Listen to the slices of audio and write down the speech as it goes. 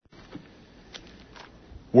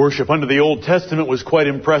Worship under the Old Testament was quite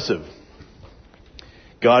impressive.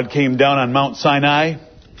 God came down on Mount Sinai.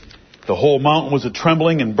 The whole mountain was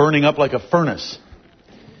a-trembling and burning up like a furnace.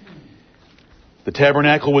 The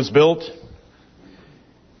tabernacle was built.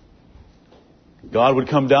 God would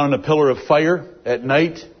come down in a pillar of fire at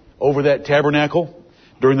night over that tabernacle.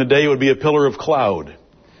 During the day it would be a pillar of cloud.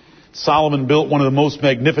 Solomon built one of the most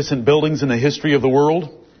magnificent buildings in the history of the world.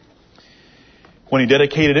 When he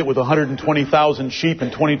dedicated it with 120,000 sheep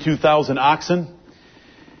and 22,000 oxen,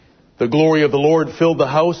 the glory of the Lord filled the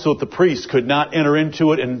house so that the priests could not enter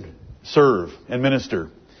into it and serve and minister.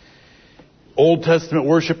 Old Testament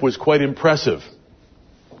worship was quite impressive.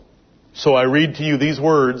 So I read to you these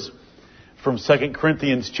words from 2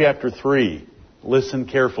 Corinthians chapter 3. Listen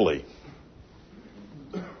carefully.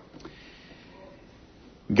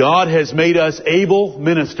 God has made us able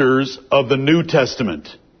ministers of the New Testament,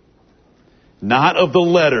 not of the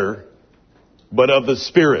letter, but of the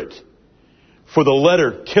Spirit. For the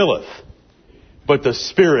letter killeth, but the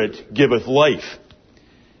Spirit giveth life.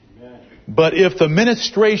 Amen. But if the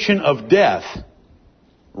ministration of death,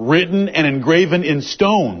 written and engraven in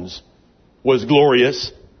stones, was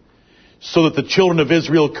glorious, so that the children of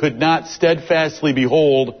Israel could not steadfastly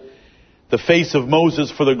behold the face of Moses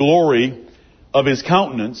for the glory of his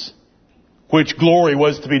countenance, which glory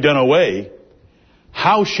was to be done away,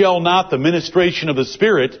 how shall not the ministration of the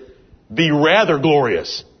Spirit be rather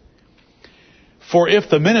glorious? For if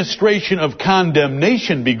the ministration of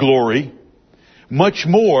condemnation be glory, much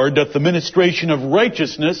more doth the ministration of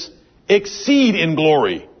righteousness exceed in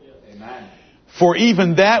glory. Amen. For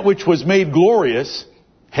even that which was made glorious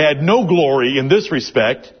had no glory in this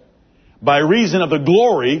respect, by reason of the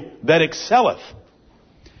glory that excelleth.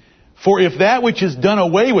 For if that which is done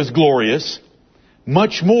away was glorious,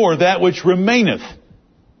 much more that which remaineth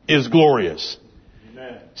is glorious.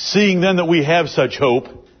 Amen. Seeing then that we have such hope,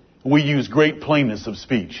 we use great plainness of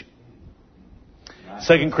speech.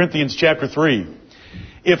 2 Corinthians chapter 3.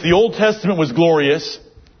 If the Old Testament was glorious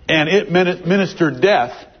and it ministered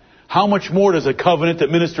death, how much more does a covenant that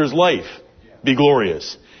ministers life be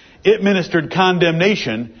glorious? It ministered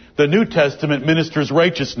condemnation. The New Testament ministers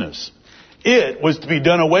righteousness. It was to be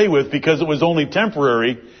done away with because it was only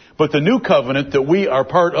temporary, but the new covenant that we are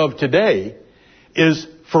part of today is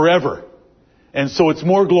forever. And so it's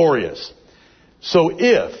more glorious. So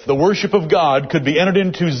if the worship of God could be entered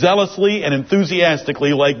into zealously and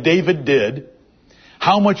enthusiastically like David did,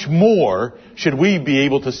 how much more should we be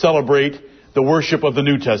able to celebrate the worship of the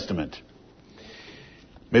New Testament?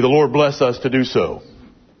 May the Lord bless us to do so.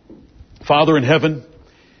 Father in heaven,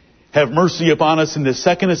 have mercy upon us in this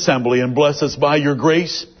second assembly and bless us by your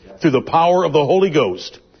grace through the power of the Holy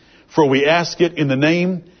Ghost. For we ask it in the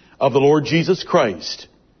name of the Lord Jesus Christ,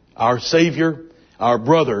 our Savior, our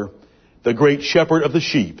brother, the great shepherd of the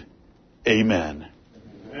sheep. Amen.